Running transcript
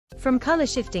From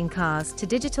color-shifting cars to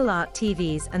digital art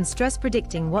TVs and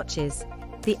stress-predicting watches,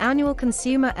 the annual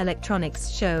Consumer Electronics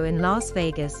Show in Las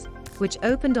Vegas, which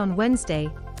opened on Wednesday,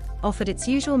 offered its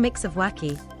usual mix of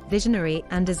wacky, visionary,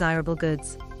 and desirable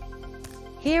goods.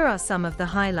 Here are some of the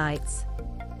highlights.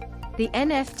 The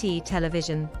NFT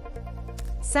television.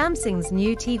 Samsung's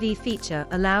new TV feature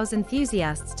allows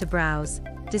enthusiasts to browse,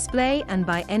 display, and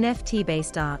buy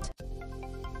NFT-based art.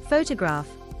 Photograph.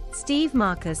 Steve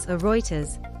Marcus of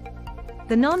Reuters.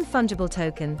 The non-fungible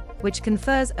token, which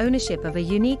confers ownership of a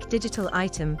unique digital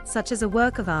item such as a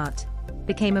work of art,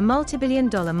 became a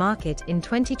multi-billion-dollar market in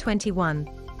 2021,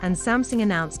 and Samsung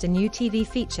announced a new TV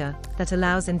feature that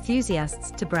allows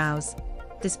enthusiasts to browse,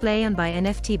 display, and buy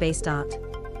NFT-based art.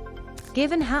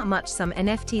 Given how much some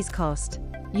NFTs cost,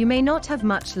 you may not have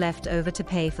much left over to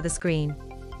pay for the screen.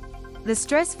 The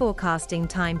stress forecasting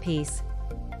timepiece.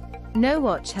 No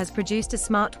watch has produced a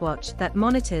smartwatch that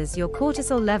monitors your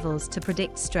cortisol levels to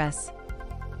predict stress.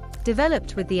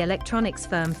 Developed with the electronics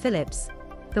firm Philips,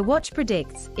 the watch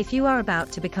predicts if you are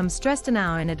about to become stressed an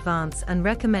hour in advance and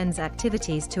recommends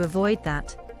activities to avoid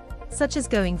that, such as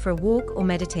going for a walk or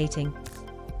meditating.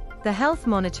 The health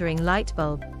monitoring light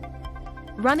bulb.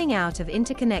 Running out of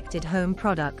interconnected home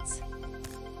products.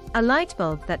 A light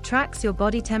bulb that tracks your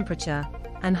body temperature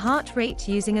and heart rate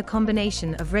using a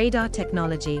combination of radar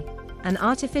technology and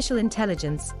artificial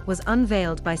intelligence was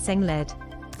unveiled by Sengled,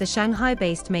 the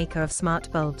Shanghai-based maker of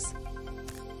smart bulbs.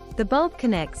 The bulb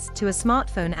connects to a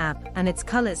smartphone app and its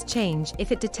colors change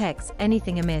if it detects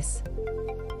anything amiss.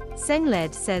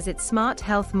 Sengled says its smart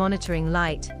health monitoring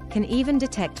light can even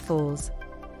detect falls.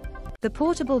 The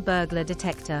portable burglar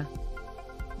detector.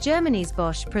 Germany's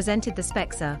Bosch presented the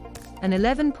Spexer, an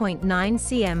 11.9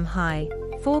 cm high,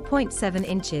 4.7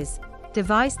 inches,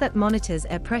 device that monitors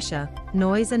air pressure,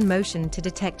 noise and motion to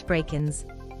detect break-ins.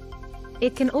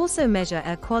 It can also measure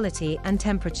air quality and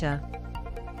temperature.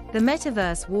 The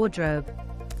Metaverse Wardrobe.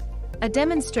 A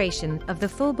demonstration of the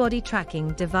full-body tracking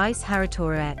device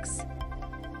Haritora X.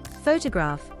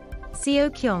 Photograph.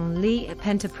 Seo Kyung Lee at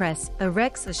Pentapress, a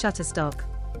Rex a Shutterstock.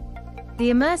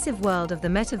 The immersive world of the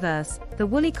metaverse, the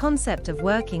woolly concept of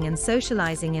working and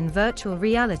socializing in virtual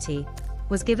reality,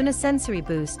 was given a sensory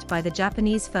boost by the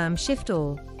Japanese firm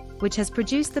ShiftAll, which has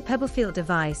produced the Pebblefield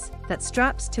device that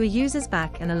straps to a user's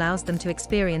back and allows them to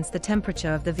experience the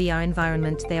temperature of the VR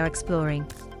environment they are exploring.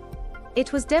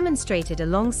 It was demonstrated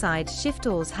alongside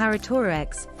ShiftAll's Haritora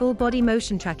X full-body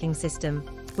motion tracking system,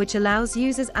 which allows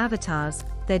users' avatars,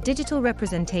 their digital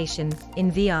representation, in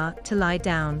VR, to lie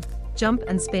down, jump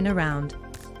and spin around.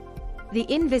 The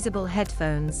invisible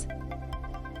headphones.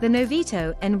 The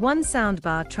Novito N1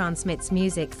 soundbar transmits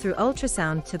music through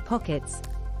ultrasound to pockets,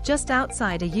 just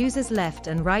outside a user's left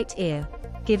and right ear,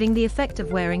 giving the effect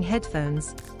of wearing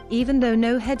headphones, even though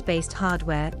no head-based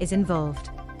hardware is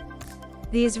involved.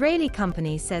 The Israeli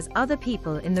company says other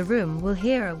people in the room will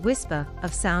hear a whisper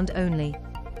of sound only.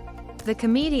 The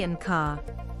chameleon car.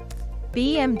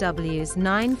 BMW's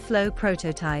 9 Flow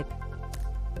prototype.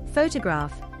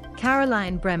 Photograph.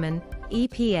 Caroline Bremen,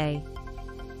 EPA.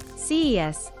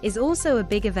 CES is also a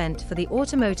big event for the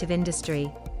automotive industry,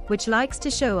 which likes to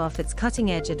show off its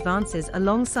cutting-edge advances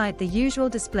alongside the usual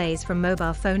displays from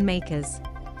mobile phone makers,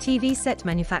 TV set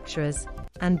manufacturers,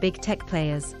 and big tech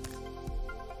players.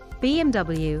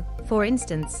 BMW, for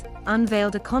instance,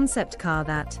 unveiled a concept car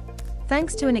that,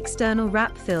 thanks to an external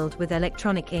wrap filled with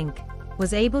electronic ink,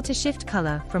 was able to shift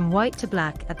color from white to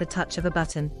black at the touch of a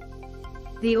button.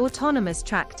 The autonomous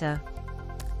tractor.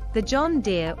 The John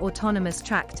Deere autonomous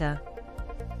tractor.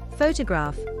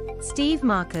 Photograph. Steve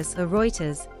Marcus of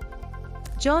Reuters.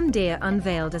 John Deere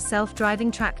unveiled a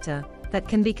self-driving tractor that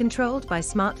can be controlled by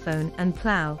smartphone and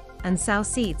plow and sow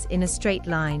seeds in a straight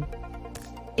line.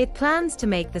 It plans to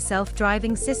make the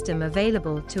self-driving system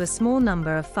available to a small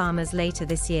number of farmers later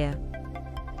this year.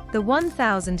 The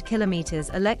 1,000 kilometers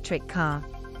electric car.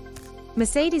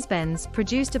 Mercedes-Benz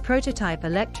produced a prototype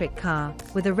electric car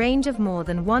with a range of more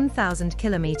than 1,000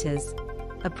 kilometers,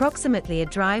 approximately a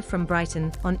drive from Brighton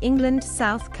on England's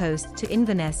south coast to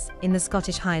Inverness in the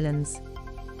Scottish Highlands.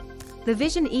 The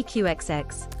Vision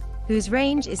EQXX, whose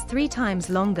range is 3 times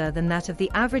longer than that of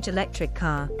the average electric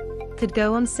car, could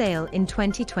go on sale in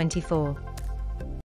 2024.